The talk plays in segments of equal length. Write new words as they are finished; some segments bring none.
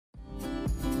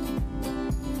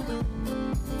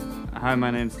Hi,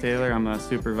 my name's Taylor. I'm a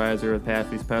supervisor with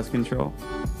Paffy's Pest Control.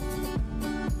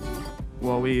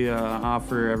 Well, we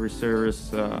offer every service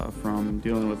from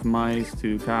dealing with mice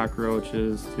to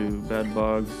cockroaches to bed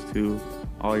bugs to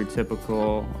all your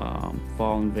typical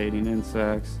fall invading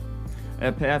insects.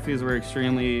 At Paffy's, we're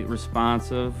extremely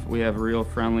responsive. We have a real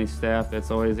friendly staff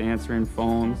that's always answering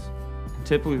phones.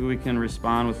 Typically, we can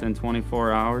respond within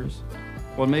 24 hours.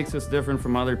 What makes us different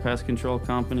from other pest control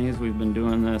companies, we've been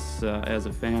doing this as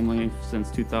a family since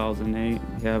 2008.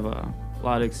 We have a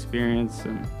lot of experience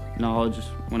and knowledge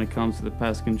when it comes to the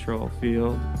pest control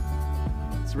field.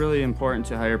 It's really important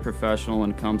to hire a professional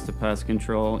when it comes to pest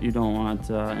control. You don't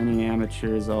want any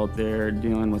amateurs out there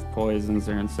dealing with poisons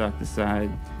or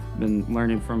insecticide. I've been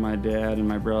learning from my dad and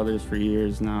my brothers for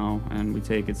years now, and we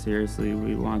take it seriously.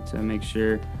 We want to make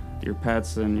sure your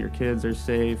pets and your kids are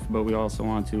safe, but we also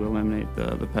want to eliminate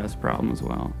the pest problem as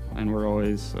well. And we're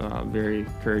always very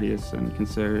courteous and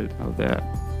considerate of that.